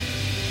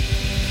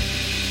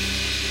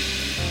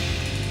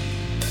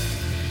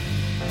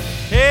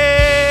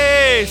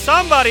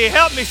Somebody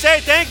help me say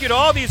thank you to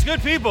all these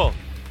good people.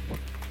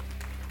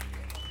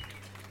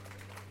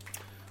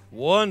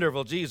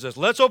 Wonderful, Jesus.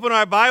 Let's open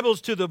our Bibles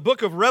to the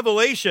book of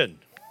Revelation.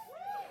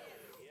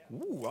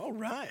 Ooh, all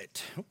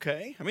right.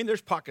 Okay. I mean,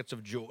 there's pockets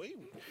of joy.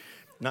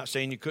 Not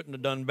saying you couldn't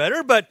have done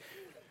better, but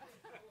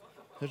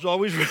there's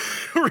always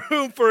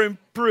room for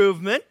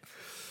improvement.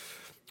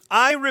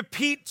 I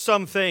repeat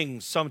some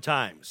things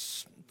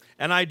sometimes,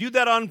 and I do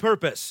that on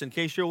purpose, in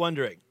case you're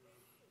wondering.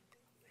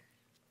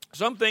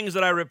 Some things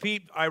that I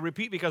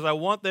repeat because I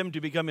want them to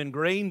become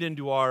ingrained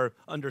into our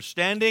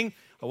understanding.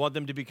 I want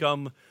them to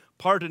become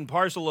part and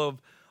parcel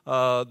of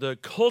the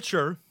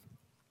culture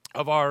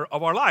of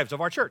our lives,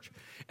 of our church.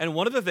 And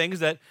one of the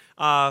things that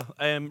I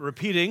am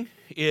repeating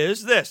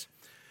is this: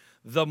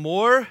 the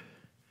more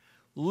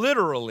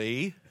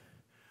literally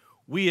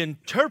we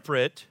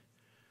interpret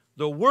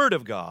the Word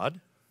of God,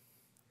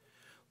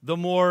 the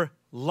more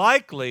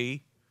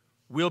likely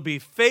we'll be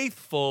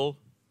faithful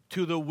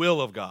to the will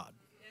of God.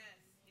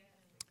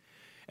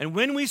 And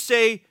when we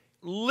say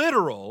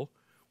literal,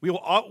 we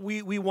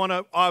want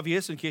to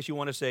obvious, in case you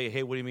want to say,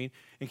 hey, what do you mean?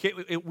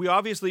 We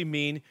obviously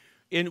mean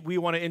we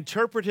want to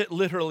interpret it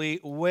literally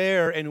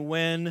where and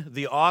when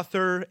the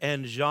author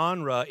and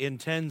genre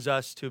intends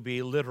us to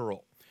be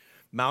literal.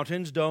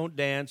 Mountains don't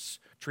dance,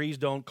 trees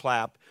don't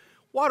clap.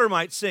 Water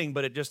might sing,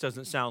 but it just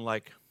doesn't sound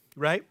like,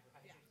 right?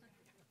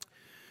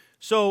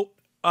 So,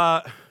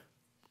 one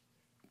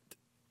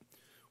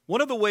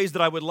of the ways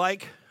that I would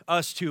like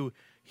us to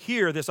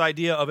hear this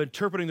idea of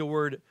interpreting the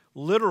word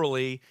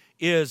literally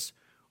is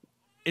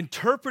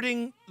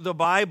interpreting the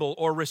Bible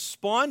or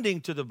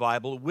responding to the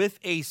Bible with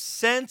a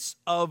sense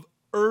of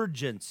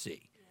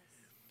urgency.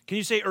 Can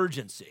you say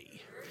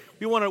urgency?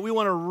 We want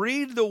to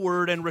read the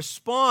word and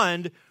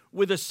respond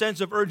with a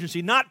sense of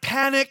urgency, not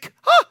panic,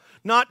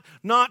 not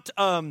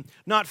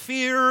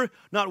fear,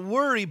 not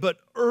worry, but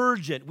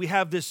urgent. We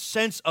have this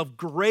sense of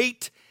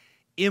great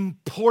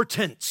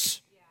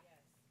importance.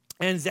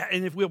 And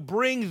if we'll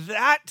bring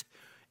that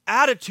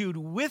attitude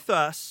with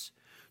us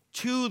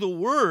to the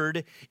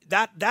word,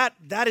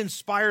 that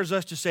inspires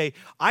us to say,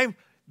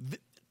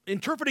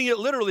 interpreting it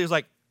literally is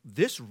like,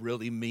 this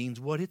really means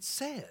what it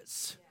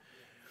says.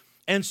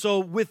 And so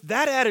with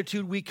that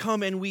attitude, we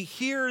come and we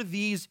hear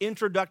these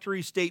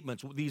introductory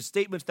statements, these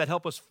statements that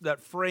help us, that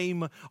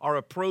frame our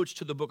approach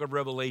to the book of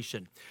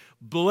Revelation.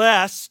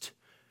 Blessed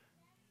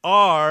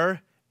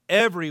are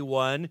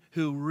everyone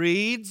who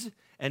reads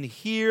and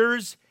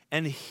hears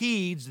and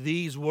heeds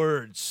these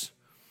words.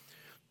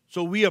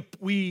 So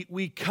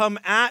we come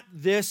at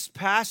this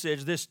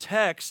passage, this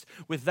text,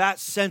 with that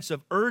sense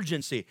of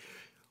urgency.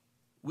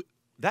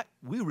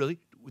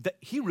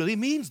 He really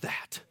means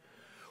that.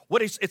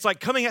 It's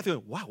like coming at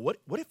them, wow, what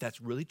if that's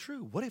really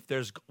true? What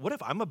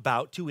if I'm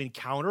about to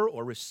encounter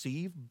or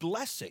receive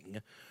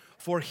blessing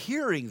for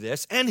hearing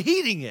this and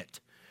heeding it?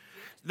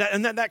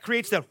 That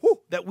creates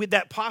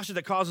that posture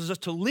that causes us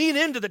to lean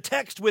into the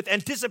text with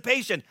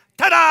anticipation.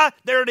 Ta-da!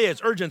 There it is,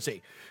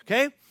 urgency.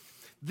 Okay?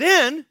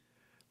 Then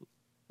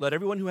let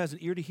everyone who has an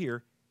ear to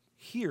hear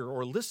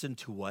or listen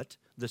to what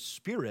the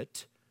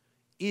Spirit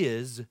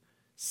is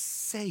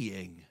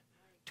saying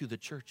to the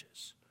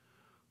churches.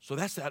 So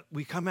that's that.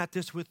 We come at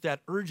this with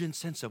that urgent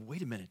sense of,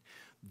 wait a minute,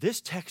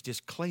 this text is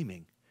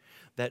claiming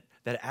that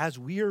as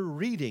we are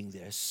reading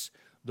this,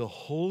 the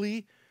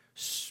Holy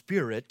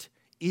Spirit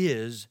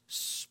is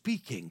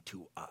speaking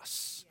to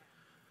us.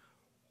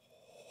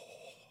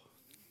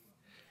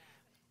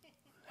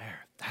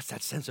 There, that's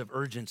that sense of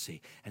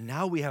urgency. And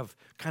now we have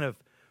kind of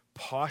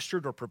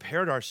postured or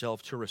prepared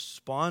ourselves to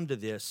respond to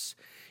this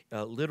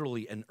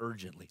literally and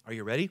urgently. Are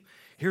you ready?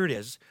 Here it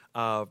is,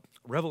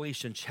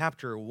 Revelation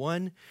chapter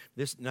 1,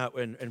 this now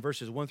in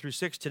verses 1 through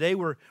 6. Today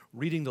we're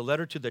reading the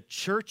letter to the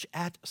church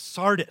at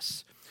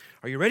Sardis.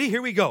 Are you ready?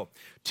 Here we go.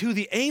 To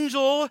the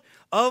angel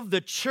of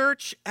the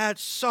church at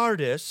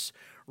Sardis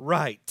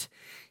write,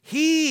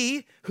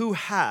 he who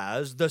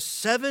has the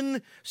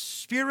 7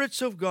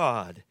 spirits of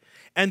God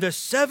and the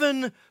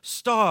 7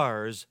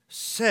 stars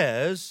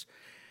says,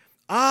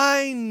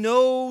 I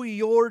know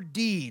your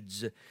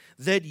deeds,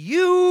 that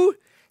you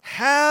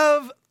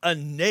have a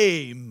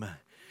name,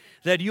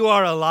 that you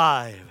are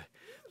alive.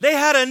 They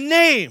had a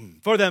name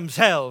for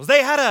themselves.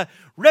 They had a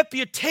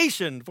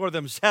reputation for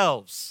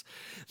themselves.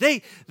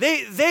 They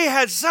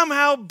had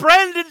somehow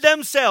branded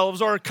themselves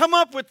or come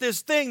up with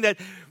this thing that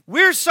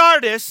we're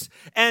Sardis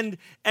and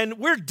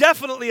we're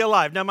definitely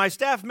alive. Now my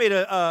staff made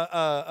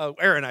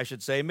Aaron, I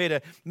should say, made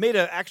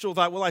a actual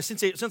thought. Well,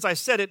 since I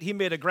said it, he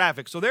made a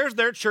graphic. So there's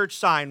their church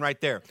sign right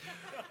there.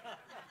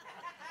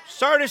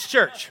 Sardis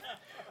Church.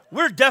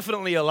 We're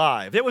definitely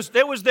alive. It was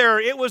their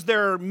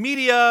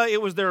media.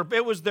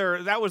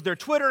 That was their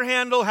Twitter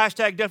handle. #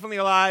 definitely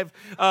alive.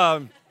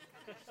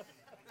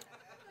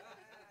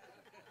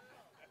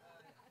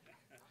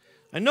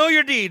 I know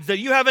your deeds, that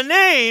you have a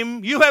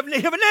name,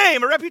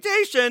 a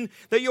reputation,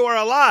 that you are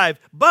alive,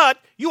 but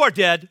you are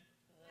dead.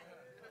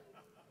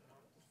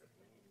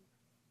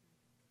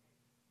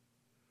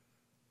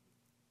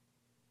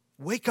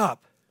 Wake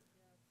up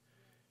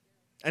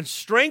and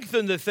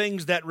strengthen the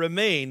things that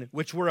remain,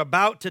 which were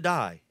about to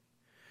die.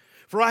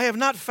 For I have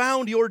not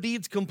found your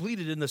deeds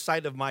completed in the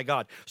sight of my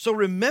God. So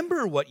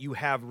remember what you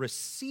have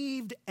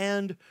received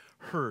and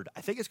heard. I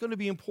think it's going to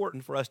be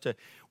important for us to,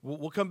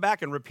 we'll come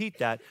back and repeat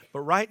that. But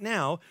right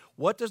now,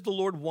 what does the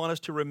Lord want us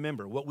to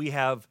remember? What we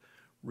have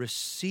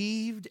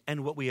received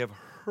and what we have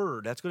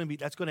heard. That's going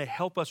to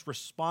help us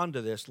respond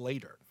to this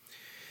later.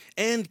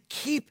 And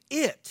keep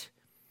it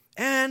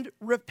and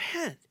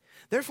repent.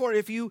 Therefore,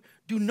 if you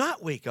do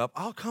not wake up,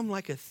 I'll come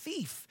like a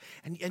thief,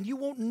 and you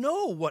won't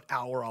know what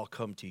hour I'll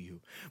come to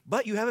you.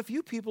 But you have a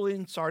few people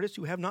in Sardis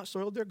who have not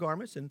soiled their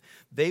garments, and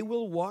they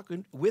will walk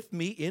with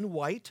me in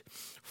white,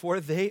 for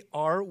they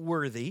are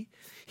worthy.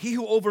 He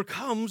who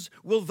overcomes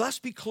will thus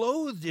be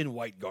clothed in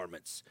white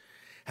garments.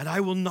 And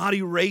I will not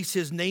erase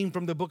his name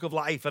from the book of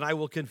life, and I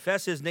will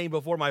confess his name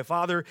before my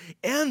Father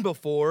and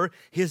before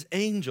his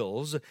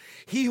angels.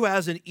 He who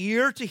has an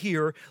ear to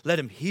hear, let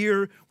him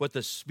hear what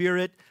the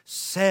Spirit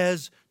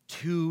says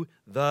to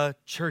the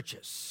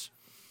churches.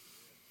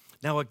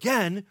 Now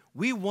again,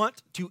 we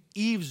want to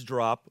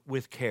eavesdrop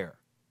with care.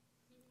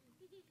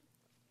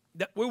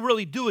 We're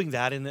really doing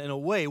that in a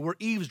way. We're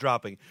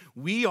eavesdropping.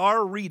 We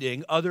are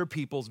reading other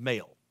people's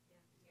mail.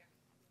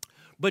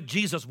 But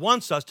Jesus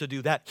wants us to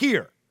do that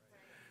here.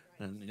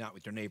 And not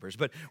with your neighbors,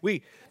 but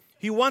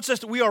he wants us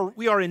to,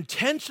 we are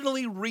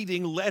intentionally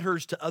reading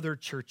letters to other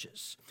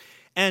churches.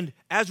 And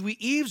as we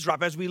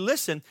eavesdrop, as we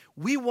listen,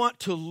 we want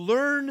to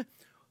learn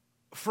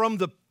from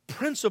the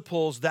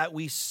principles that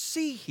we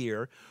see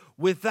here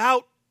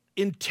without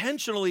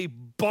intentionally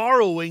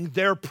borrowing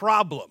their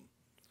problem.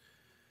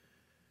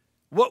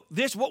 What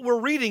we're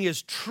reading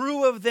is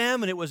true of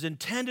them, and it was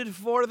intended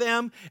for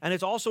them, and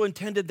it's also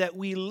intended that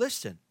we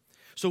listen.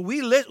 So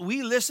we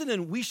listen,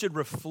 and we should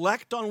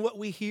reflect on what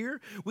we hear.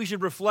 We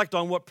should reflect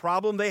on what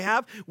problem they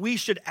have. We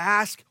should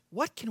ask,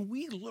 what can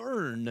we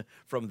learn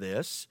from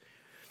this?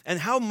 And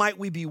how might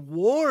we be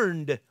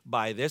warned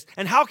by this?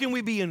 And how can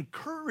we be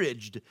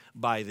encouraged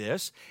by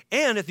this?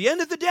 And at the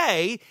end of the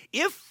day,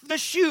 if the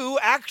shoe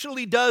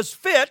actually does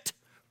fit,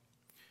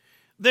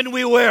 then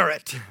we wear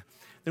it.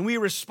 Then we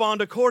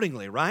respond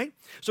accordingly, right?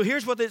 So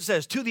here's what it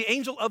says. To the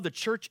angel of the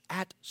church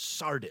at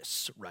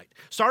Sardis, right?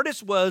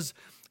 Sardis was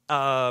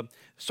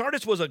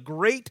a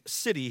great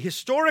city.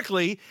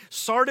 Historically,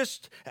 Sardis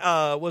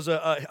was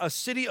a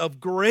city of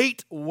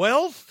great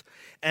wealth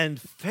and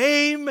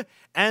fame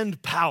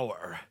and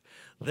power.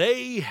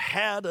 They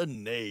had a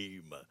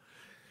name.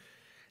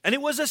 And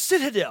it was a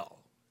citadel.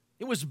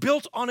 It was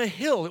built on a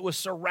hill. It was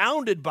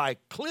surrounded by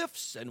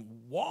cliffs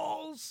and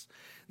walls.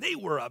 They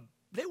were a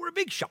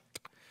big shot.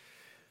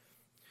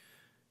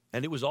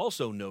 And it was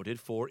also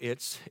noted for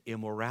its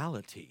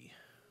immorality.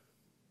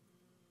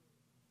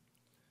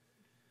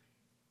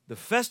 The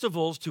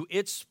festivals to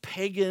its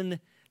pagan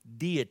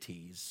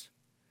deities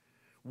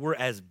were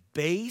as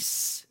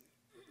base,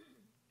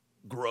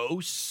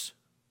 gross,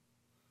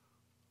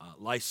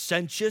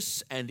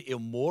 licentious, and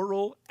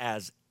immoral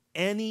as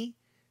any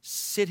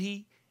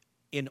city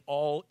in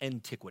all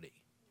antiquity.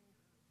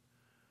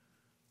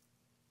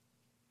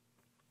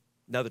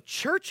 Now, the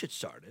church at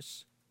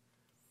Sardis,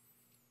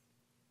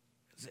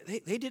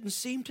 they didn't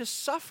seem to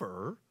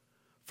suffer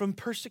from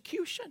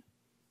persecution.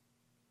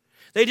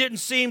 They didn't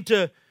seem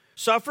to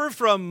suffer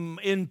from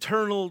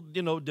internal,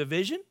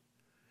 division.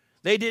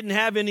 They didn't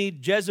have any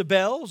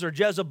Jezebels or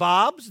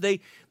Jezebobs. They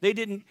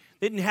didn't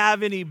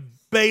have any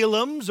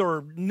Balaams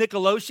or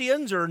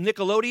Nicolaitans or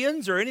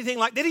Nickelodeons or anything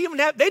like. They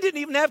didn't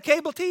even have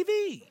cable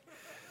TV.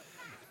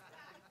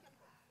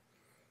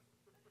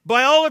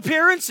 By all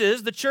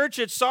appearances, the church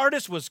at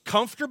Sardis was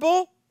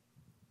comfortable,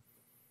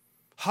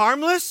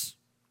 harmless,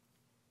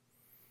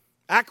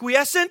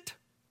 acquiescent,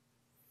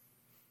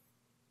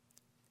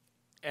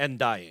 and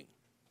dying.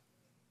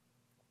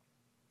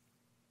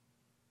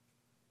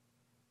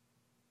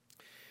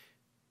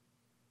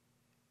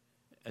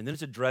 And then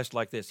it's addressed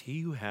like this: he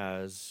who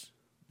has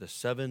the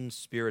 7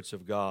 spirits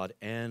of God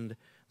and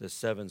the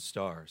 7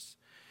 stars.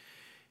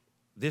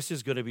 This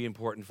is going to be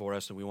important for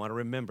us, and we want to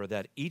remember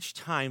that each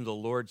time the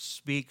Lord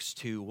speaks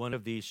to one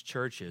of these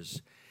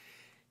churches,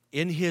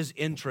 in his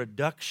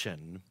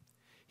introduction,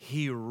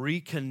 he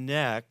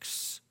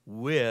reconnects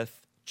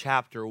with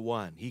chapter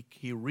 1.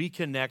 He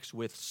reconnects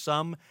with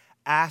some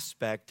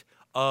aspect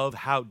of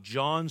how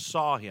John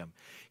saw him.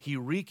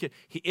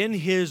 In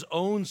his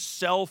own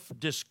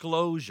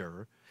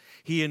self-disclosure,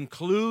 he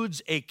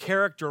includes a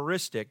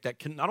characteristic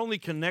that not only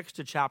connects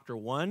to chapter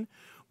 1,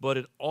 but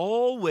it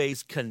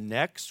always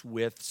connects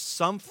with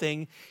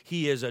something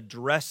he is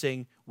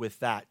addressing with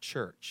that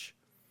church.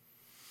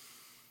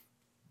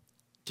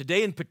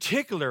 Today in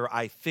particular,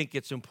 I think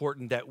it's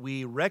important that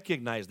we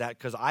recognize that,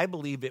 because I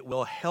believe it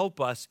will help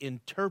us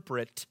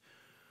interpret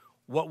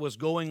what was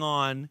going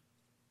on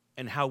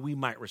and how we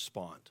might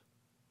respond.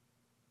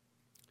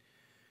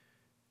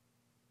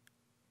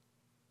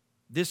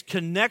 This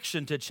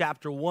connection to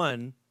chapter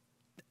 1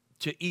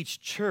 to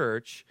each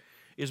church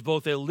is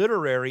both a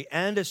literary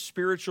and a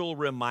spiritual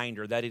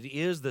reminder that it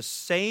is the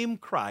same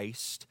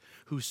Christ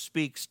who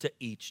speaks to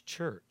each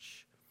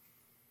church.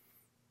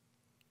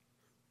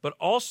 But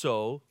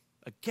also,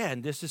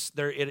 again, this is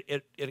there.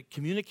 It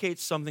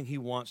communicates something he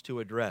wants to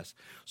address.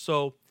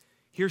 So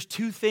here's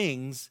two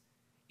things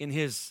in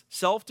his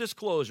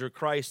self-disclosure.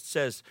 Christ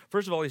says,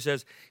 first of all, he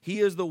says, he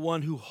is the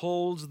one who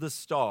holds the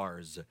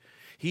stars.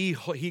 He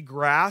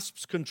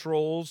grasps,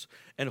 controls,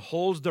 and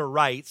holds the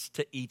rights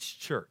to each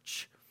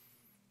church.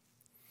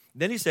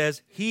 Then he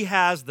says, he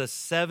has the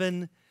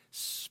seven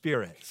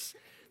spirits.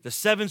 The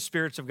seven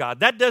spirits of God.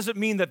 That doesn't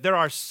mean that there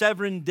are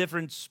seven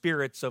different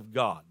spirits of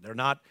God.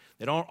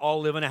 They don't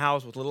all live in a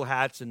house with little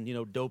hats and,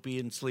 dopey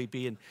and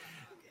sleepy. And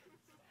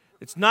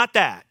it's not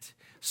that.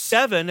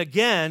 Seven,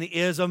 again,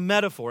 is a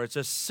metaphor. It's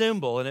a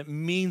symbol, and it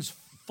means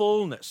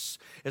fullness.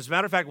 As a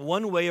matter of fact,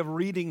 one way of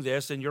reading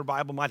this, and your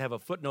Bible might have a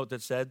footnote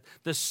that said,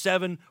 the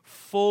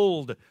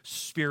sevenfold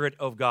Spirit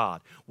of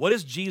God. What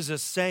is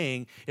Jesus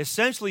saying?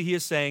 Essentially, he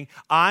is saying,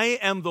 I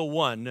am the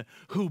one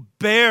who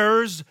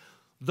bears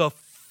the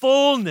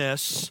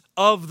fullness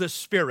of the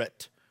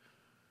Spirit.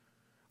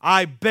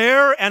 I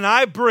bear and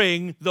I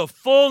bring the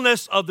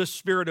fullness of the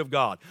Spirit of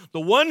God. The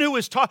one who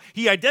is taught,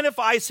 he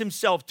identifies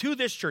himself to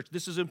this church.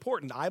 This is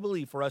important, I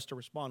believe, for us to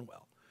respond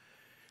well.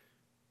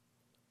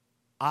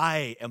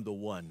 I am the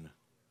one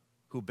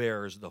who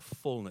bears the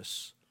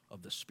fullness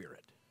of the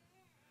Spirit.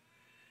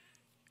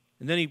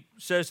 And then he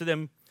says to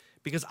them,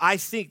 because I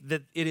think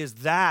that it is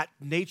that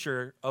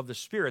nature of the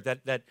Spirit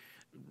that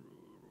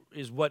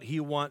is what he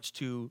wants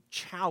to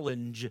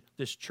challenge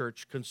this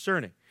church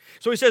concerning.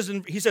 So he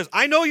says,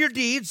 I know your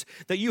deeds,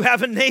 that you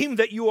have a name,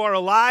 that you are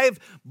alive,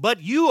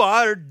 but you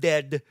are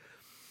dead.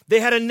 They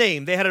had a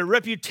name, they had a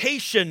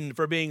reputation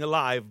for being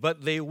alive,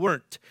 but they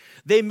weren't.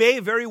 They may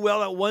very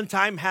well at one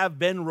time have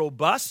been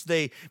robust.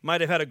 They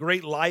might have had a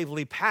great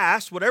lively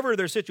past. Whatever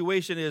their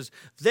situation is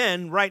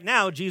then, right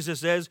now, Jesus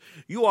says,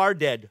 you are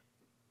dead.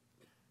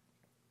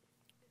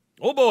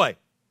 Oh boy,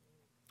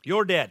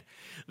 you're dead.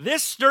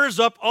 This stirs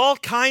up all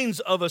kinds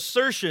of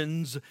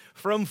assertions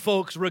from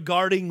folks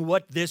regarding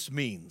what this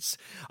means.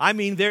 I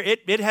mean,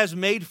 it has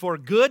made for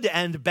good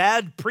and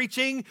bad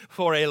preaching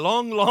for a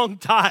long, long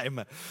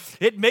time.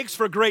 It makes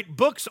for great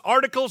books,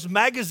 articles,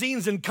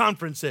 magazines, and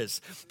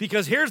conferences.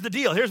 Because here's the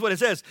deal. Here's what it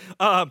says.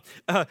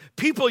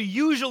 People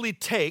usually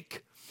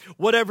take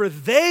whatever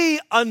they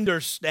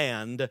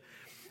understand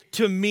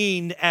to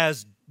mean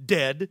as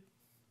dead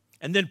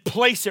and then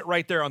place it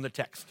right there on the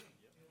text.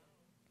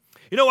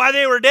 You know why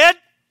they were dead?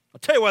 I'll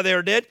tell you why they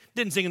were dead.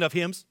 Didn't sing enough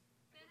hymns.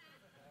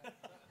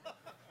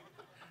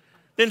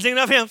 Didn't sing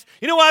enough hymns.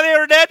 You know why they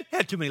were dead?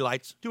 Had too many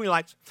lights. Too many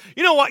lights.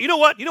 You know what? You know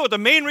what? You know what the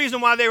main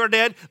reason why they were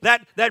dead?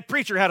 That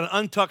preacher had an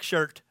untucked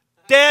shirt.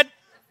 Dead.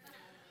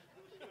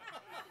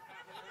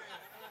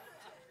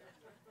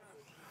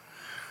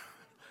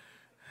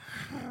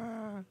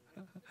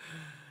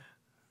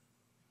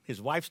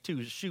 His wife's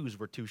shoes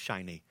were too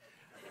shiny.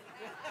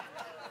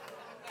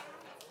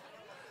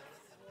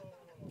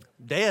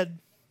 Dead.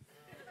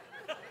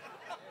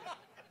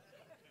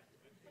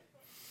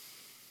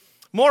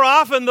 More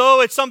often, though,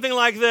 it's something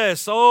like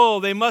this. Oh,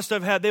 they must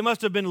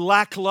have been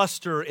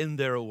lackluster in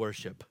their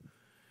worship.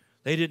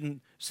 They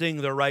didn't sing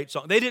the right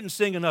song. They didn't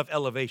sing enough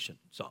elevation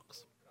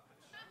songs.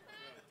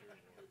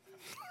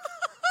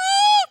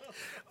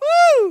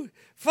 Woo!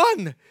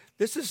 Fun.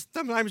 This is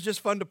sometimes just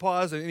fun to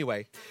pause. And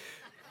anyway,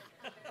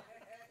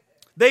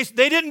 they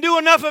didn't do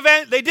enough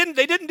they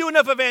didn't do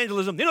enough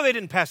evangelism. They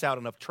didn't pass out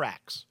enough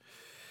tracts.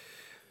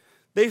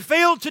 They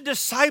failed to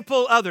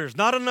disciple others.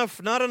 Not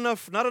enough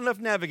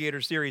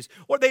Navigator series.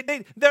 Or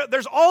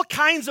there's all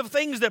kinds of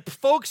things that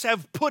folks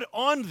have put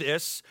on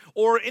this.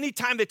 Or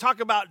anytime they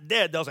talk about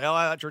dead, they'll say, "Oh,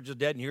 that church is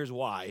dead, and here's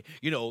why."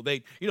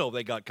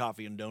 They got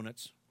coffee and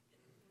donuts.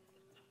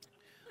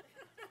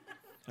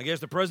 I guess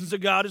the presence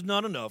of God is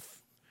not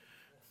enough.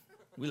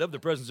 We love the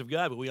presence of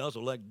God, but we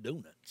also like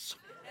donuts.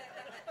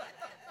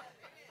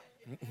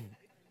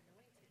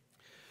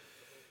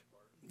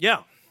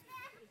 Yeah.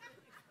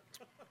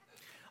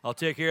 I'll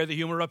take care of the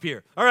humor up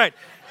here. All right.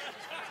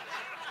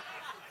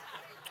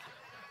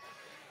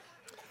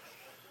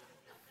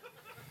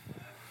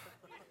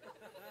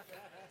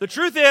 The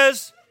truth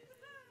is,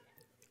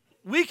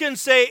 we can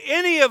say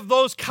any of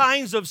those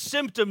kinds of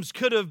symptoms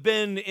could have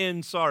been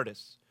in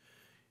Sardis.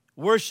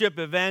 Worship,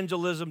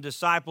 evangelism,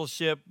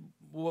 discipleship.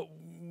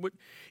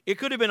 It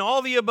could have been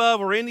all the above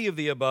or any of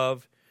the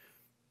above.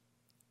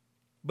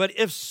 But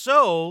if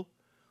so,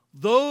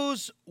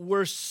 those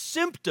were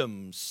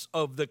symptoms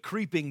of the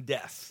creeping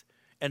death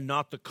and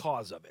not the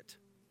cause of it.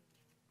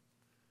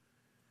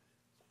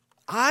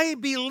 I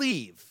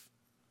believe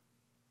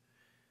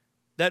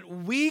that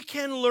we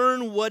can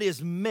learn what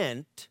is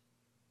meant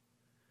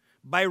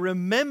by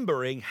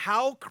remembering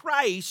how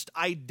Christ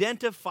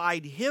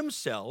identified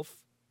himself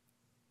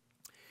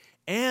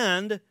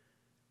and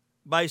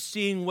by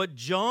seeing what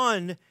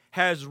John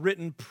has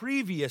written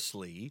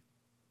previously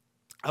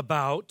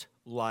about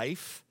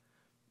life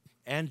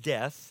and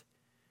death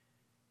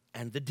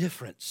and the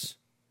difference.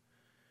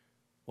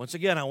 Once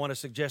again, I want to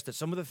suggest that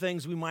some of the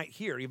things we might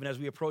hear, even as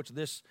we approach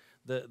this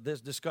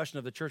discussion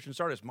of the church in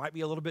Sardis, might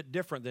be a little bit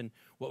different than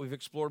what we've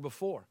explored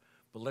before.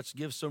 But let's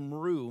give some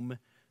room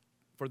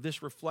for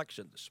this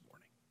reflection this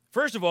morning.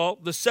 First of all,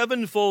 the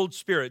sevenfold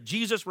Spirit.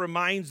 Jesus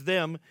reminds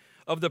them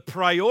of the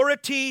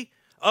priority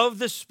of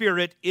the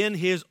Spirit in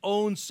his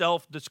own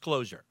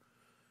self-disclosure.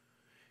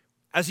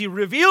 As he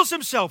reveals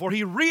himself or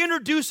he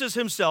reintroduces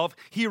himself,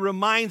 he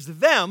reminds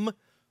them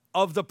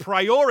of the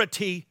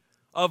priority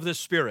of the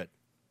Spirit.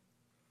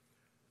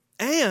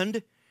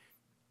 And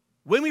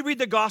when we read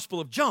the Gospel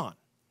of John,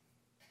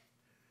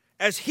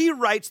 as he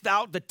writes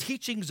out the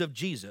teachings of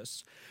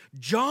Jesus,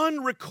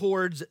 John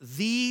records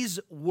these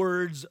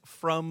words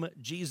from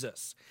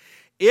Jesus.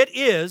 It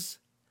is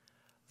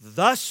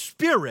the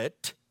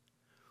Spirit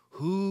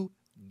who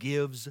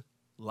gives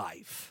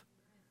life.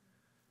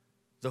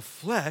 The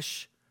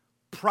flesh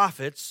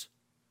profits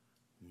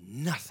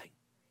nothing.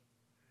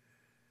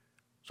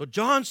 So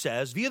John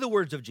says, via the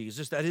words of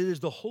Jesus, that it is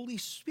the Holy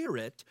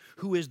Spirit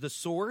who is the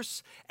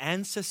source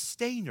and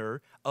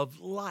sustainer of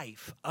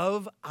life,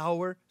 of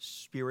our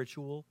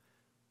spiritual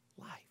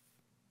life.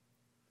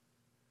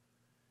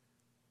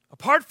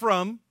 Apart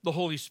from the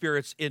Holy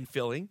Spirit's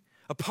infilling,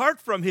 apart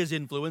from his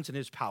influence and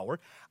his power,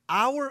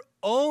 our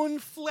own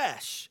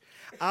flesh,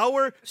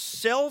 our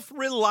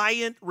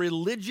self-reliant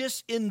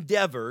religious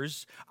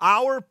endeavors,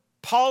 our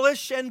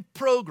polish and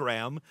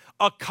program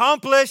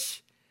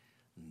accomplish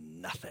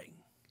nothing.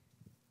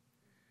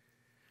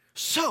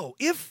 So,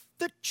 if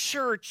the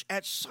church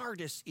at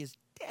Sardis is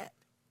dead,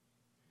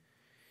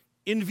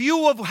 in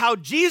view of how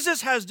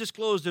Jesus has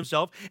disclosed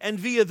himself and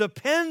via the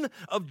pen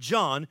of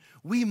John,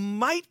 we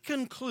might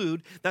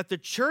conclude that the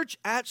church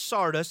at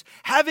Sardis,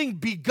 having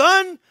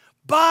begun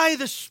by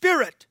the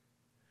Spirit,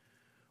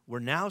 were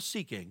now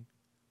seeking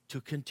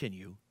to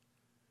continue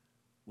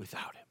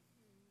without him.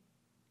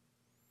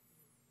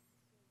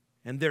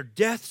 And their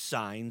death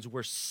signs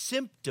were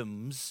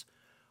symptoms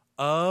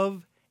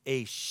of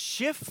a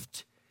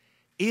shift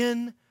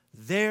in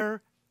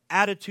their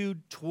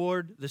attitude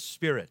toward the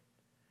Spirit.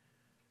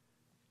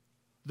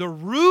 The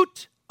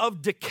root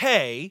of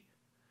decay,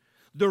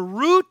 the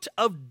root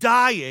of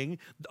dying,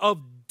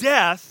 of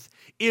death,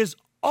 is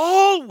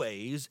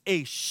always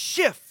a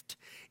shift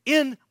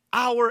in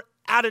our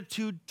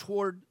attitude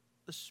toward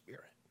the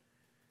Spirit.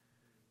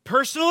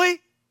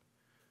 Personally,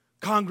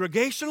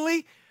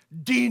 congregationally,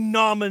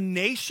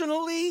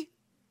 denominationally,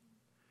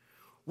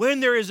 when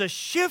there is a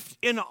shift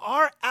in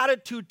our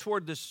attitude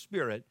toward the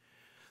Spirit,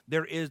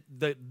 there is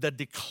the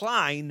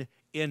decline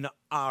in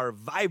our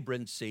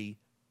vibrancy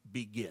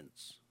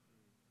begins.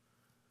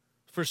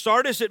 For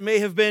Sardis, it may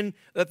have been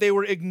that they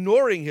were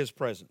ignoring his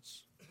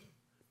presence.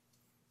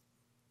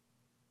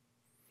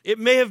 It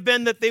may have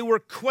been that they were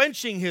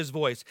quenching his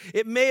voice.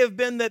 It may have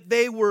been that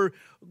they were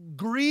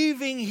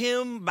grieving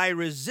him by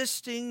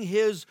resisting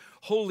his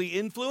holy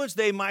influence.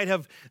 They might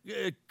have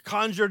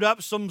conjured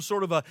up some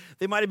sort of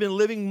they might have been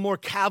living more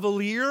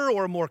cavalier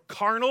or more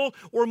carnal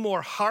or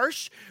more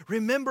harsh.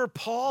 Remember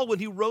Paul, when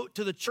he wrote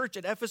to the church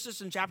at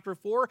Ephesus in chapter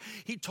 4,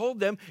 he told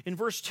them in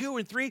verse 2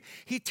 and 3,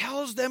 he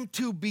tells them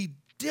to be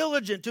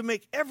diligent, to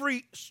make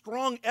every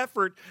strong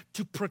effort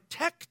to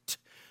protect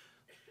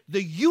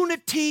the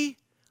unity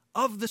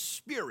of the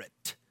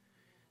Spirit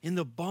in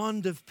the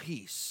bond of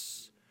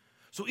peace.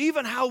 So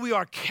even how we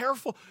are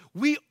careful,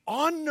 we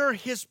honor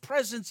his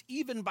presence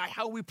even by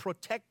how we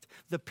protect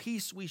the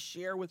peace we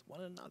share with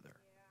one another.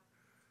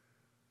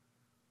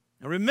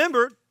 Now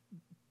remember,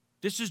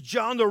 this is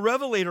John the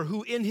Revelator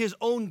who in his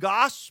own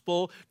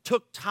gospel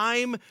took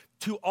time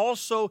to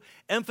also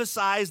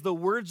emphasize the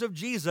words of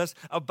Jesus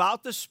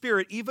about the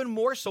Spirit even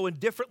more so and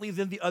differently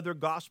than the other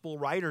gospel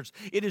writers.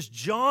 It is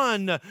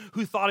John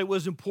who thought it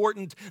was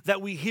important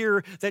that we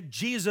hear that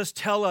Jesus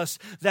tell us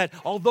that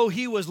although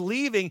he was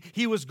leaving,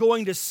 he was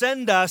going to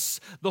send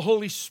us the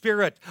Holy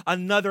Spirit,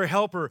 another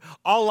helper,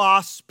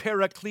 allos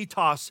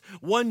parakletos,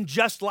 one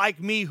just like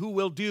me who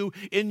will do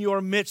in your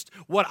midst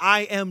what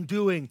I am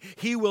doing.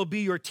 He will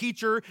be your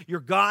teacher, your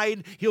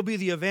guide, he'll be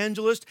the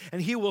evangelist,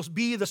 and he will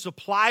be the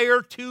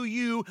supplier to you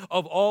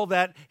of all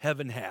that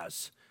heaven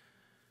has.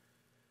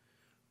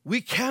 We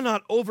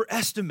cannot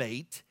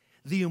overestimate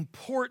the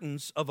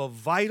importance of a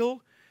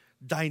vital,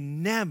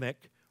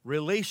 dynamic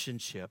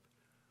relationship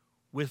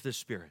with the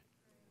Spirit.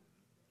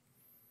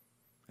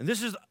 And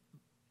this is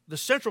the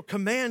central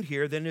command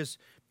here, then, is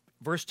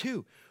verse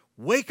 2.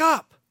 Wake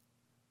up.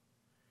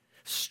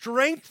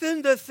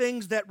 Strengthen the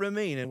things that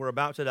remain, and we're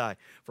about to die.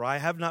 For I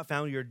have not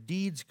found your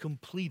deeds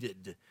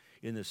completed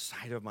in the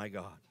sight of my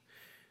God.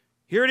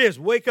 Here it is,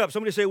 wake up.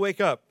 Somebody say, wake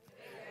up.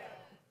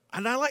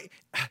 And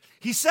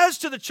he says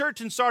to the church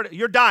in Sardis,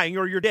 you're dying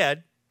or you're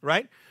dead,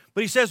 right?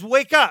 But he says,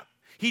 wake up.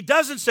 He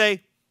doesn't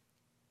say,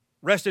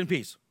 rest in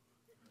peace.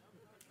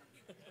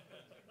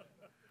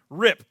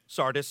 Rip,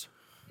 Sardis.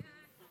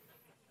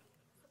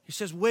 He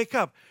says, wake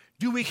up.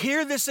 Do we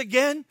hear this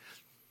again?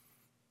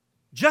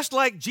 Just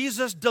like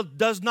Jesus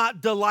does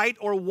not delight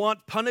or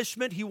want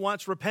punishment, he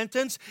wants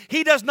repentance.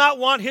 He does not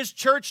want his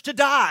church to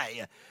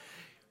die.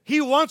 He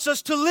wants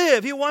us to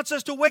live. He wants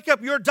us to wake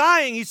up. You're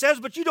dying, he says,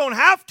 but you don't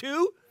have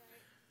to.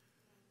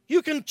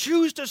 You can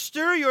choose to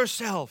stir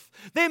yourself.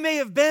 They may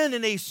have been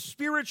in a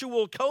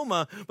spiritual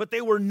coma, but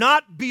they were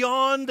not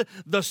beyond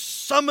the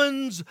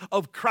summons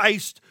of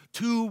Christ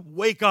to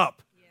wake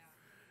up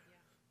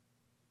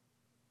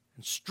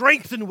and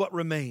strengthen what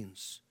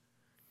remains.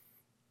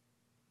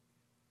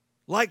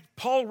 Like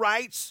Paul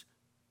writes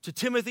to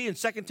Timothy in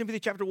 2 Timothy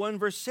chapter 1,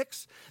 verse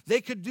 6,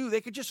 they could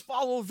just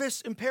follow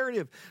this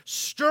imperative.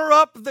 Stir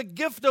up the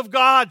gift of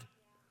God.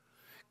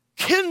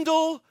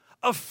 Kindle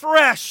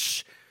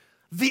afresh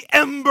the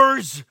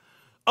embers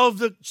of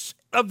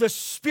the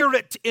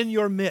Spirit in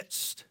your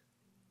midst.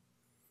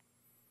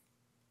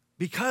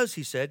 Because,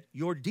 he said,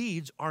 your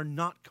deeds are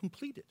not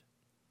completed.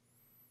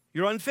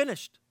 You're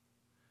unfinished.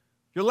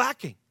 You're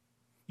lacking.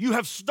 You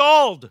have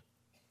stalled.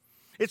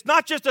 It's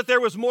not just that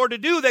there was more to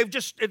do.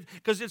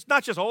 Because it's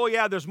not just, oh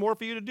yeah, there's more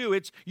for you to do.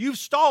 It's you've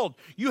stalled.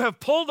 You have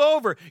pulled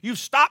over. You've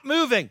stopped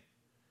moving.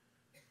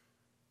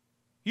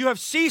 You have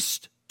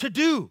ceased to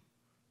do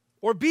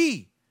or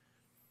be.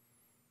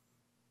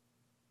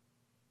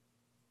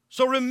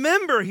 So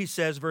remember, he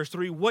says, verse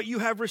 3, what you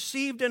have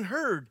received and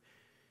heard,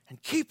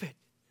 and keep it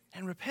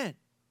and repent.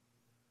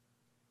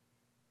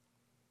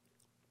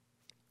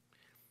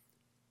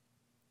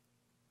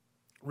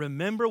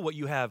 Remember what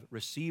you have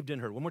received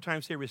and heard. One more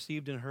time, say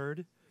received and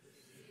heard.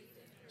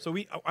 So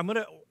we're going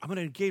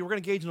to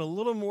engage in a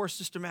little more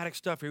systematic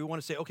stuff here. We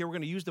want to say, okay, we're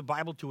going to use the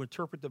Bible to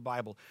interpret the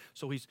Bible.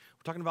 So we're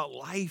talking about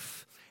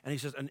life, and he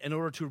says, in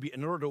order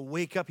to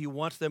wake up, he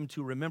wants them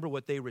to remember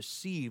what they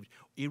received,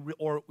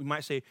 or we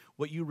might say,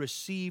 what you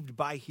received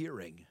by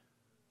hearing.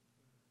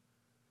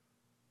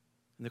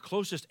 And the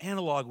closest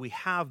analog we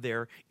have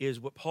there is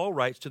what Paul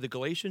writes to the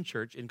Galatian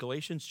church in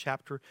Galatians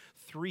chapter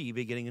 3,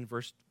 beginning in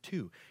verse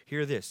 2.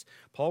 Hear this.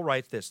 Paul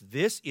writes this.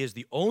 This is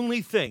the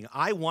only thing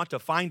I want to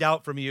find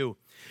out from you.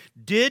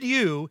 Did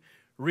you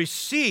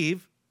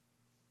receive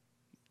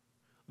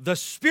the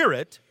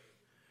Spirit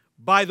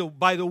by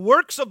the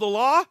works of the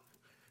law,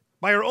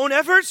 by your own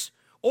efforts,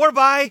 or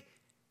by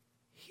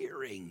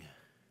hearing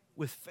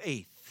with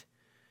faith?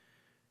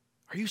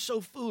 Are you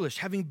so foolish?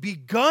 Having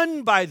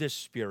begun by the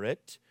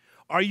Spirit,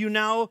 are you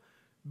now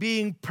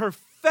being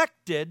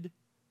perfected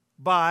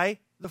by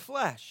the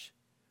flesh?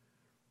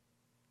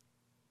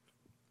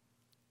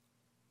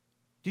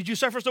 Did you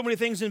suffer so many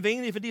things in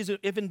vain?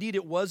 If indeed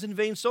it was in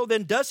vain, so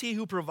then does he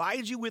who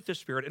provides you with the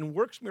Spirit and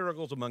works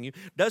miracles among you,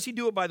 does he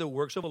do it by the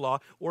works of the law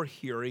or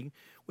hearing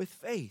with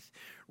faith?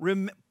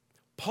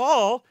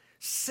 Paul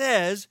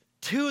says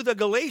to the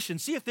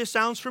Galatians, see if this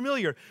sounds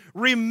familiar,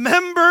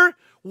 remember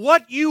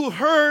what you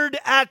heard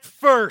at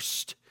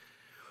first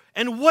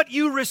and what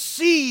you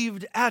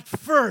received at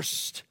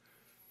first,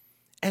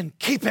 and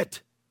keep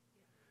it,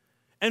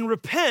 and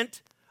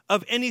repent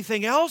of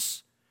anything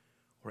else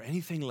or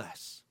anything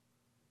less.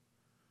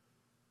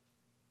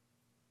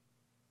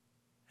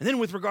 And then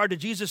with regard to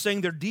Jesus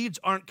saying their deeds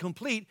aren't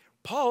complete,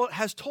 Paul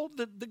has told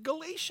the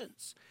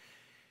Galatians.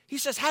 He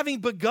says, having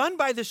begun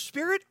by the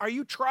Spirit, are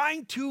you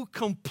trying to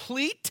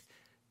complete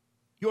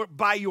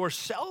by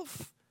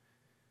yourself?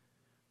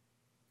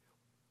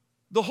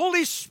 The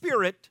Holy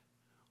Spirit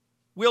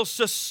will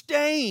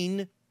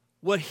sustain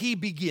what he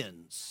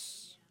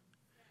begins.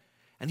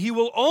 And he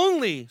will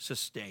only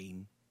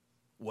sustain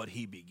what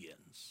he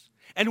begins.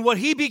 And what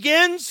he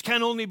begins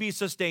can only be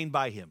sustained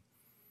by him.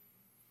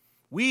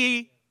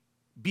 We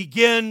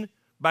begin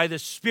by the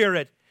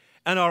Spirit,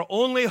 and our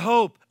only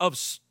hope of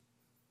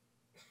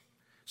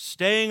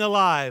staying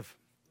alive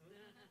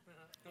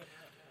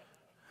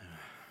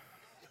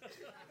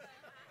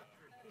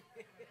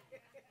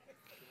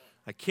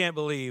I can't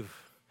believe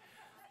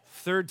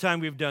third time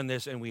we've done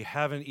this and we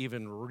haven't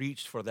even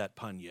reached for that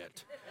pun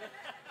yet.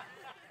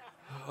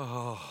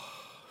 Oh,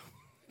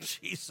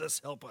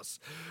 Jesus help us.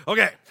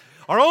 Okay,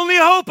 our only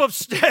hope of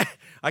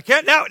I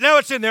can't now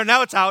it's in there,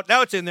 now it's out,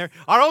 now it's in there.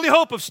 Our only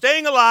hope of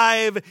staying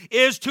alive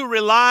is to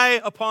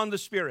rely upon the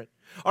Spirit.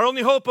 Our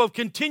only hope of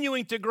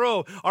continuing to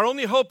grow, our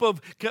only hope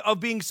of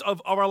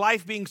our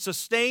life being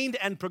sustained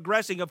and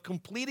progressing, of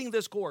completing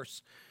this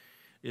course,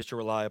 is to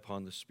rely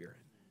upon the Spirit.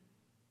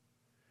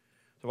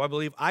 So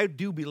I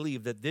do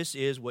believe that this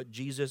is what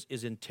Jesus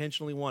is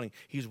intentionally wanting.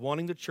 He's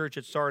wanting the church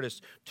at Sardis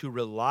to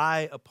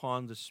rely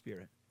upon the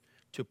Spirit,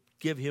 to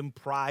give him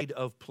pride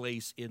of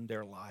place in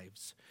their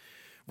lives.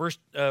 Verse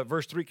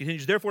 3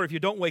 continues, therefore, if you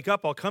don't wake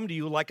up, I'll come to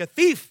you like a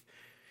thief,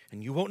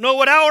 and you won't know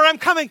what hour I'm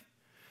coming.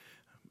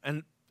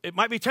 And it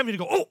might be tempting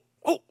to go,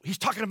 he's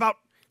talking about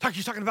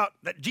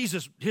that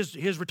Jesus,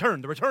 his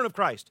return, the return of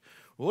Christ.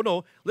 Oh,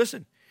 no,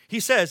 listen. He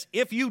says,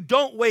 if you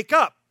don't wake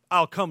up,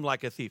 I'll come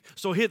like a thief.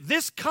 So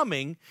this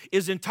coming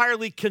is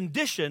entirely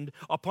conditioned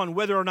upon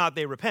whether or not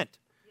they repent.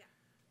 Yeah.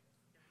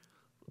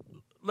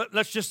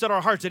 Let's just set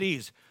our hearts at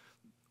ease.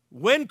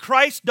 When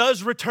Christ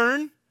does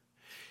return,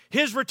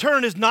 his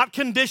return is not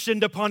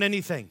conditioned upon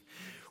anything.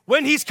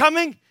 When he's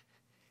coming,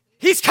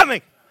 he's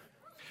coming.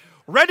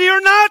 Ready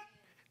or not,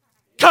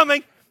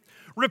 coming.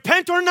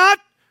 Repent or not,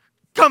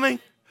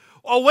 coming.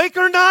 Awake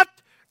or not,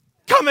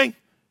 coming.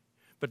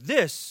 But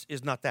this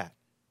is not that.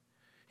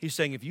 He's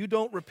saying, if you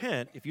don't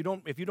repent, if you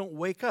don't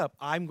wake up,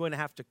 I'm going to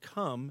have to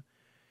come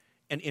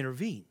and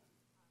intervene.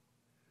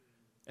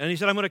 And he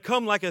said, I'm going to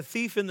come like a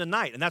thief in the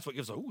night. And that's what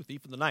gives a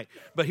thief in the night.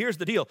 But here's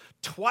the deal.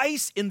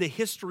 Twice in the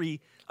history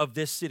of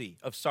this city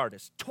of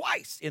Sardis,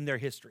 twice in their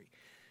history,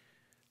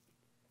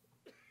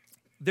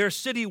 their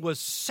city was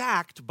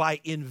sacked by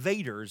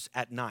invaders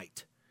at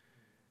night,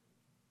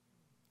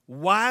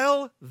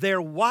 while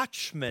their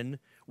watchmen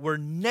were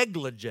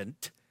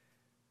negligent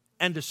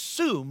and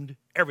assumed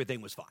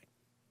everything was fine.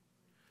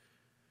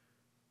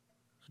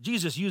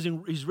 Jesus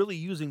he's really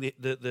using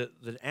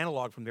the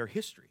analog from their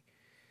history.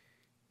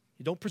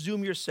 You don't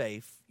presume you're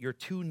safe. You're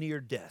too near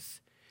death.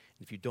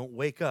 And if you don't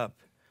wake up,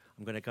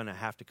 I'm going to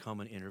have to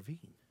come and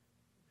intervene.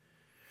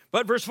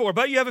 But verse 4,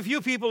 but you have a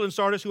few people in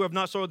Sardis who have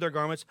not soiled their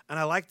garments. And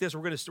I like this.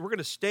 We're going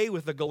to stay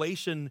with the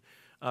Galatian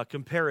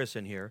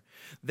comparison here.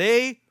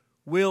 They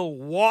will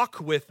walk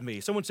with me.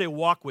 Someone say,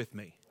 walk with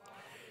me.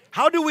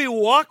 How do we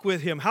walk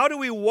with him? How do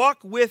we walk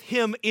with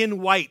him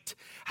in white?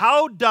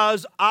 How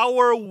does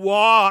our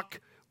walk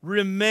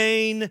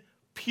remain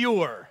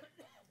pure?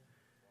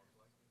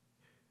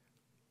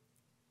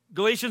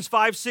 Galatians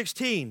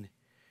 5:16.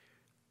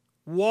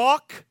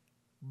 Walk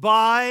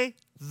by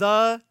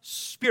the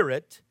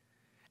Spirit,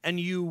 and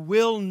you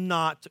will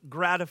not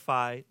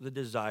gratify the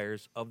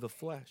desires of the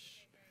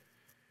flesh.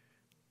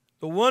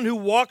 The one who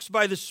walks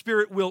by the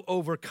Spirit will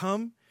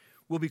overcome,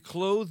 will be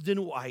clothed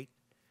in white,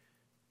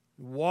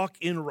 walk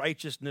in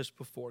righteousness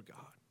before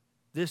God.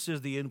 This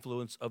is the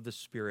influence of the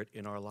Spirit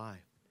in our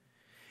life.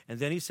 And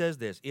then he says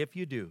this, if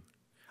you do,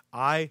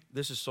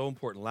 this is so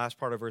important, last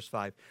part of verse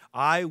 5,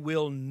 I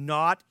will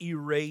not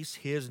erase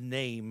his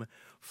name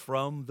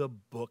from the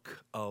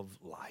book of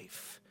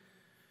life.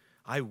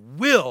 I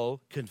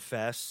will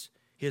confess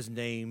his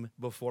name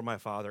before my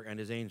Father and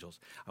his angels.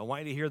 I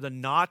want you to hear the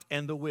not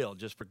and the will,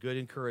 just for good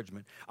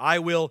encouragement. I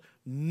will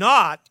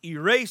not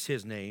erase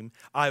his name.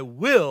 I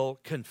will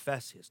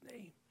confess his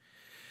name.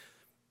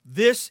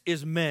 This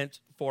is meant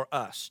for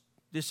us.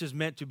 This is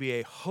meant to be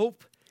a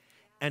hope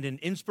and an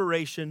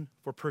inspiration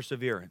for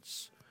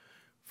perseverance.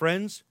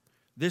 Friends,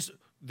 the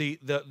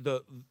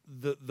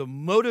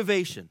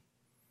motivation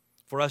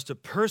for us to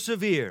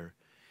persevere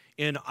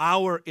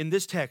in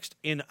this text,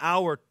 in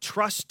our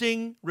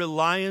trusting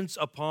reliance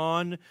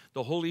upon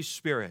the Holy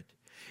Spirit,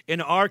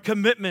 in our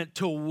commitment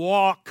to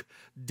walk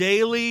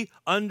daily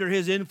under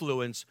his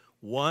influence,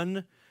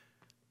 one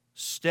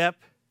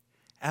step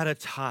at a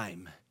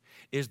time,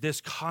 is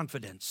this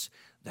confidence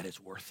that it's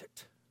worth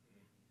it.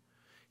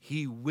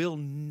 He will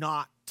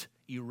not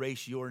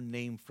erase your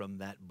name from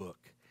that book,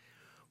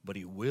 but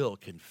he will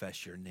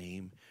confess your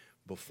name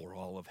before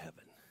all of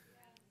heaven.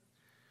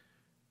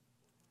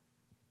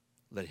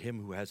 Let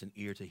him who has an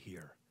ear to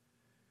hear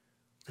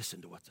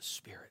listen to what the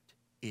Spirit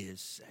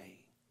is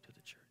saying to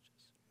the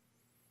churches.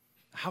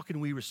 How can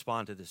we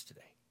respond to this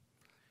today?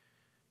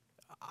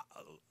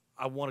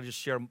 I want to just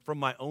share from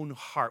my own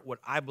heart what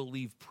I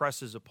believe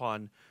presses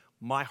upon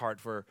my heart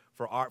for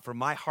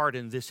my heart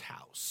in this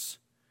house.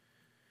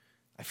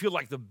 I feel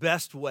like the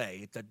best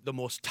way, the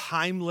most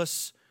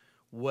timeless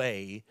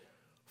way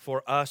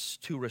for us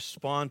to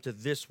respond to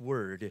this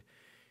word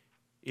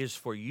is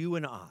for you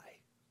and I,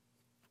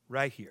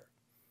 right here,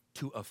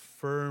 to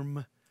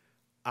affirm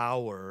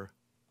our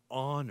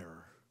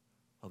honor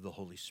of the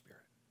Holy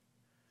Spirit,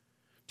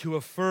 to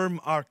affirm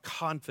our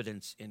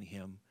confidence in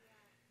him,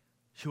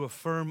 to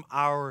affirm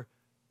our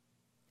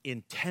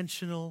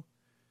intentional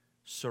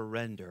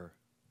surrender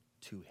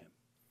to him.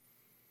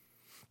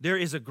 There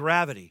is a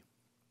gravity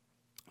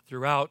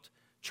throughout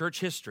church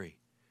history.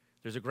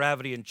 There's a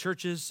gravity in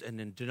churches and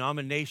in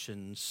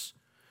denominations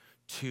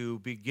to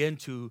begin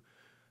to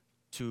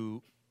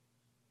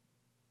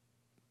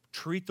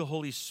treat the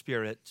Holy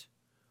Spirit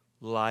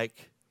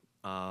like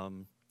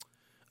an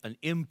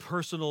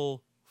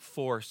impersonal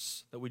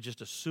force that we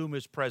just assume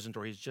is present,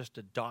 or he's just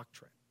a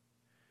doctrine.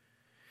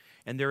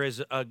 And there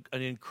is an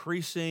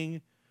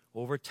increasing,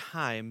 over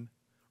time,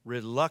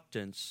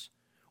 reluctance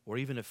or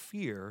even a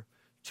fear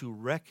to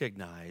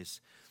recognize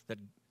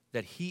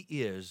that he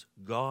is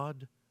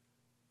God,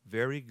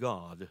 very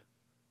God,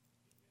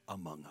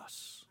 among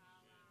us.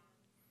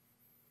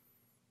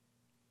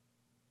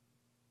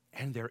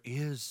 And there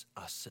is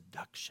a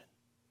seduction.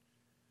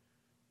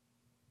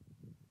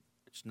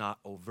 It's not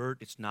overt,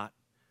 it's not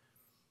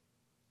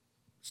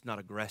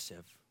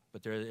aggressive,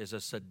 but there is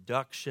a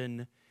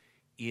seduction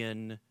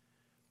in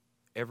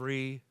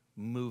every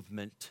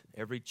movement,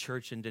 every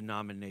church and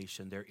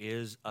denomination. There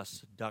is a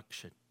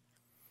seduction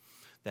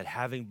that,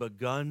 having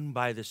begun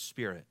by the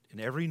Spirit, in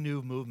every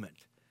new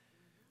movement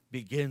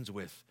begins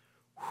with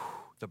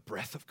the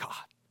breath of God.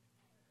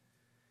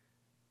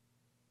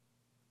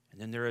 And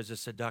then there is a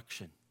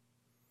seduction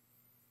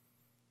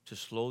to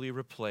slowly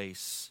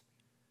replace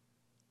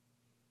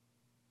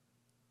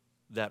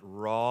that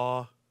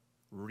raw,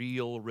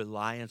 real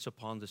reliance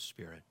upon the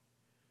Spirit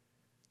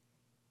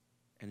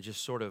and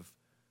just sort of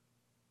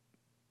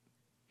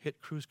hit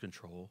cruise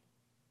control,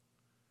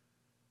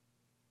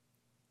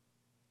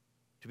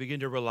 to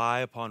begin to rely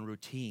upon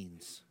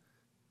routines,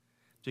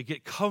 to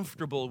get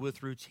comfortable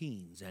with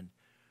routines and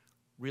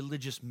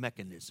religious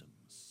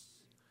mechanisms.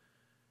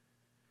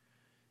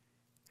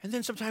 And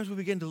then sometimes we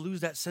begin to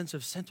lose that sense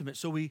of sentiment.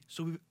 So we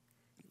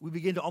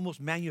begin to almost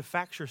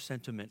manufacture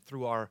sentiment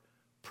through our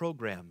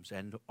programs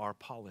and our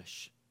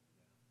polish.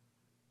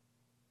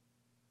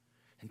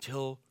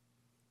 Until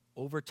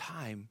over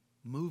time,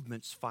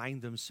 movements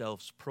find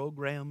themselves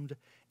programmed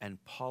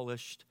and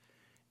polished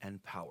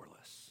and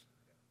powerless.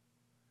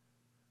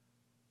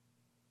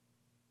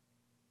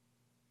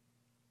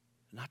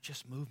 Not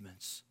just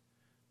movements,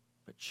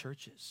 but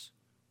churches.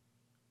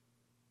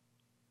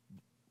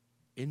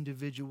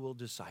 Individual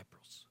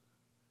disciples.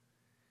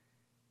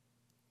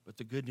 But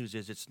the good news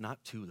is it's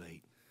not too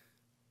late.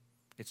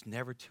 It's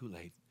never too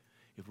late.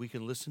 If we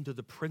can listen to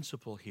the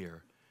principle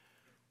here,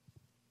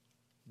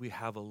 we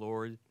have a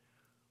Lord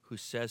who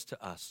says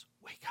to us,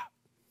 wake up.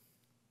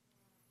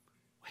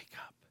 Wake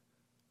up.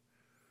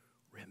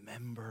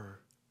 Remember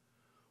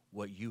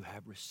what you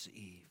have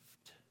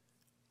received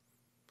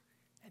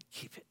and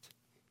keep it.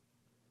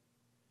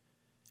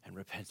 And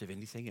repent of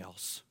anything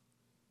else,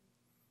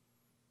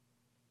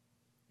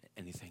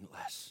 anything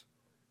less.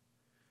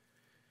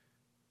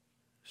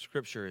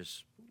 Scripture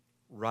is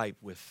ripe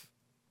with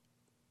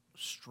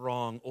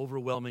strong,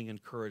 overwhelming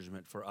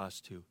encouragement for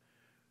us to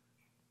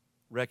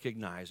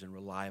recognize and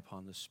rely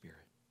upon the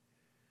Spirit.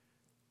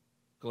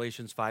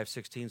 Galatians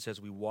 5:16 says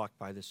we walk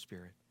by the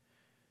Spirit.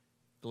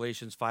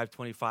 Galatians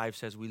 5:25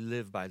 says we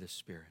live by the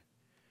Spirit.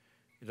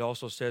 It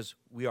also says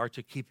we are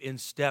to keep in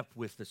step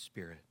with the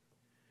Spirit.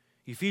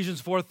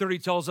 Ephesians 4:30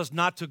 tells us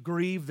not to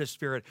grieve the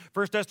Spirit.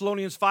 1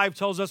 Thessalonians 5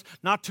 tells us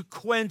not to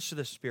quench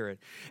the Spirit.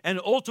 And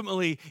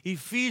ultimately,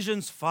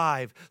 Ephesians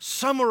 5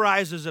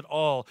 summarizes it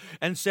all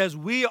and says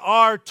we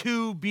are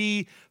to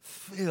be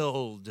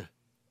filled.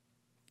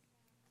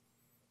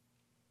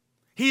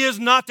 He is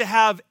not to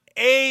have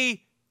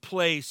a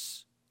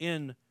place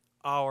in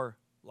our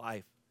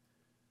life,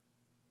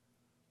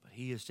 but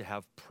He is to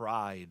have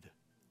pride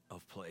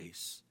of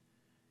place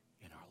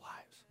in our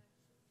lives.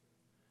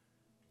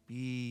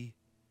 Be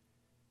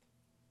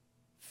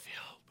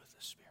filled with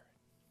the Spirit.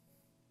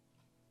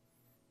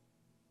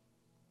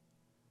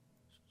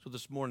 So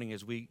this morning,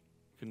 as we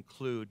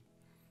conclude,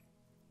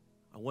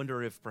 I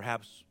wonder if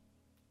perhaps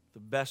the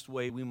best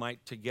way we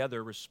might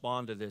together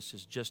respond to this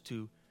is just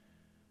to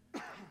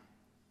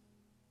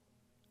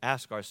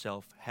ask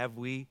ourselves,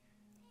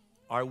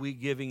 are we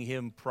giving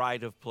Him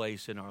pride of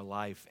place in our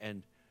life?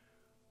 And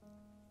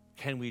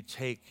can we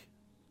take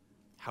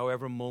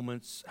however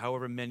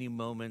many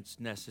moments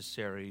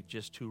necessary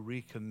just to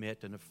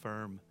recommit and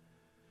affirm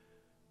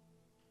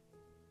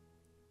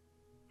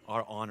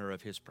our honor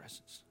of His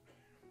presence?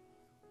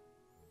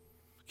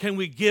 Can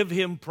we give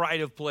Him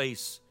pride of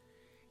place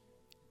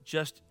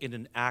just in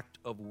an act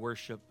of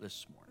worship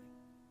this morning?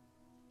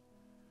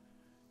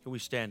 Can we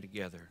stand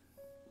together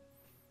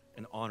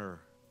and honor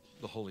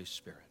the Holy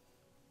Spirit?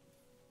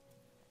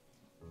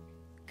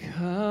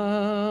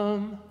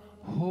 Come,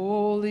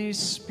 Holy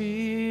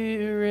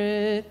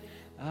Spirit,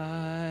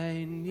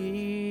 I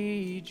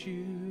need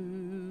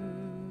you.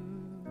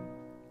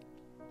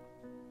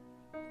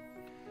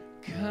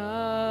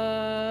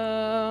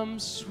 Come,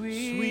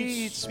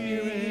 sweet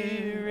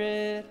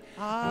Spirit,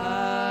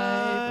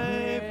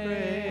 I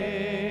pray.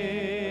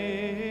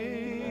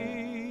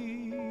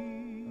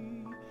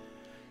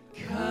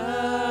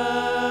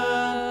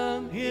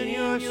 Come in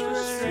your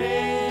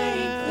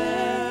strength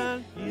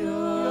and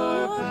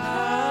your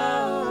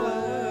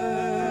power.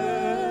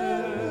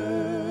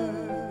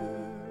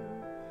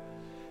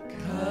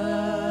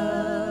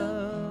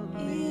 Come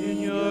in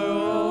your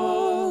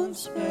own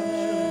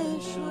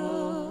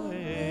special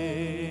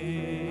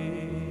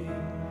way.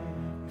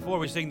 Before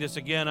we sing this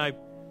again, I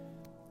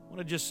want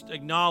to just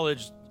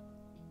acknowledge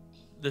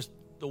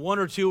the one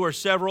or two or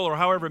several or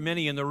however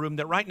many in the room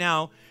that right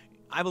now,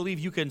 I believe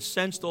you can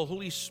sense the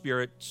Holy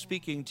Spirit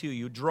speaking to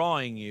you,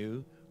 drawing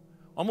you,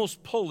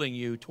 almost pulling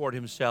you toward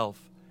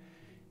Himself.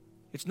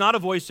 It's not a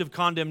voice of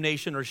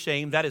condemnation or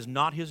shame. That is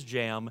not His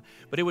jam.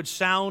 But it would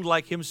sound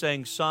like Him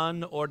saying,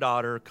 son or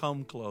daughter,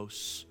 come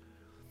close.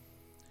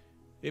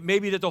 It may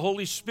be that the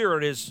Holy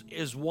Spirit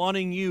is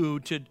wanting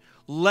you to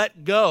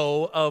let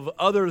go of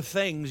other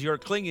things you're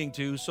clinging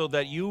to so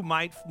that you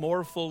might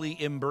more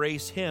fully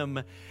embrace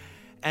Him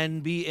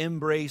and be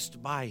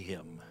embraced by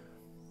Him.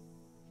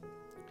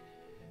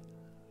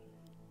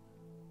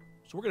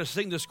 So we're going to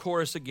sing this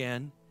chorus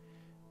again.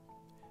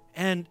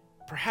 And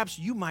perhaps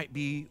you might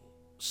be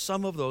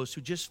some of those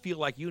who just feel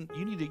like you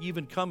need to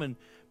even come and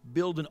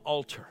build an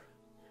altar.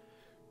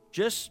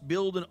 Just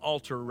build an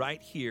altar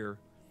right here.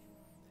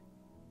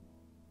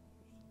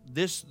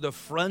 The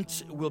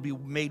front will be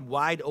made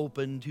wide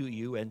open to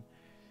you, and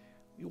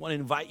we want to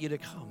invite you to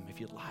come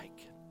if you'd like.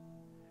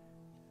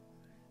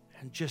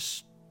 And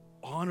just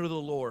honor the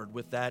Lord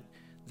with that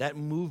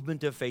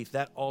movement of faith,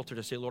 that altar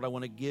to say, Lord, I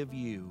want to give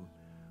you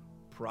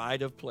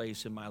pride of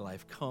place in my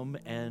life. Come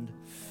and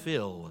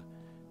fill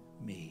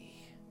me.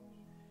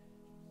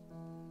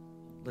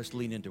 Let's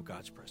lean into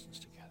God's presence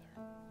together.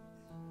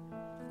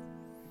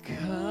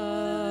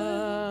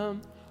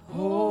 Come,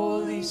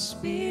 Holy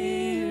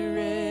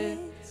Spirit,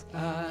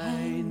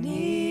 I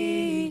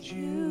need you.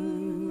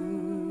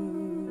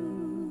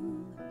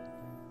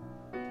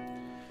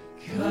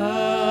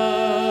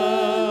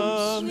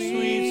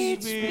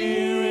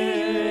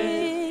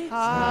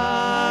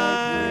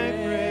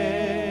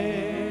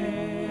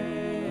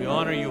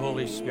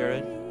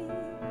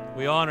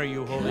 We honor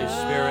you, Holy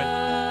Spirit.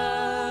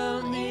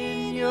 Come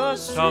in your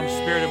Come,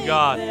 Spirit of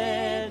God.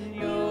 and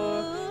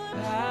your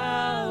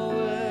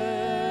power.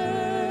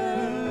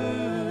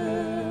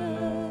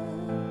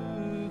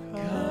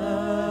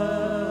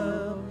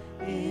 Come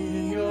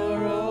in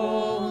your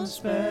own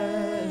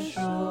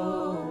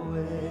special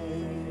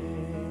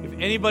way. If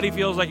anybody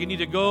feels like you need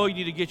to go, you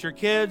need to get your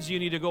kids, you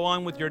need to go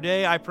on with your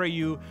day, I pray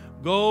you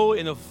go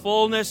in the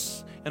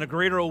fullness and a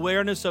greater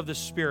awareness of the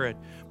Spirit.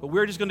 But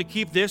we're just going to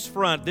keep this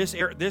front,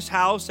 this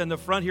house and the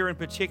front here in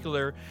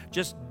particular,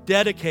 just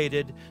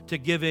dedicated to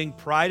giving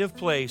pride of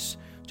place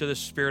to the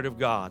Spirit of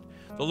God.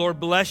 The Lord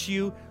bless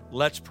you.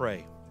 Let's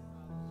pray.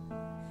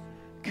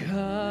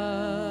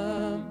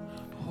 Come,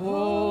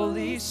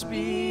 Holy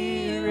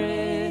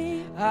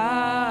Spirit,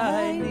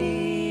 I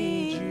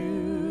need you.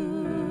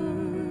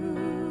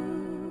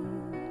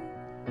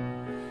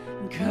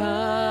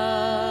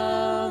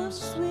 Come,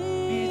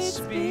 sweet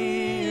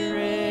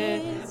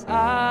Spirit,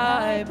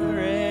 I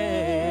pray.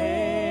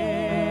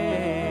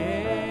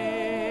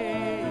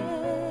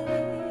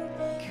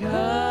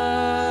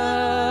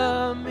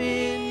 Come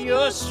in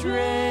your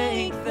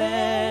strength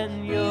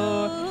and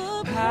your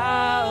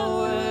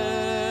power.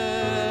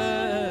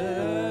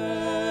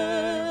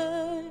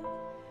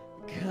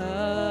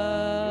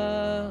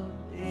 Come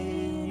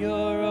in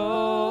your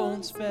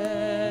own special